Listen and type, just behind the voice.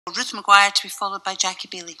Ruth Maguire, to be followed by Jackie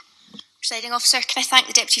Bailey. Presiding Officer, can I thank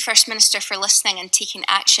the Deputy First Minister for listening and taking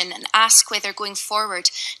action, and ask whether going forward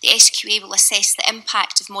the SQA will assess the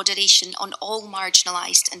impact of moderation on all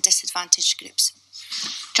marginalised and disadvantaged groups?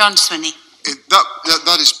 John Swinney.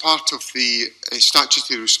 That is part of the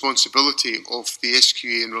statutory responsibility of the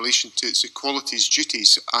SQA in relation to its equalities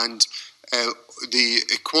duties, and the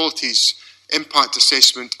equalities impact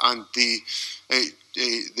assessment and the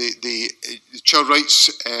child rights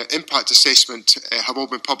impact assessment have all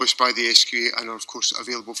been published by the SQA and are of course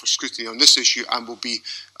available for scrutiny on this issue and will be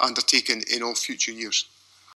undertaken in all future years.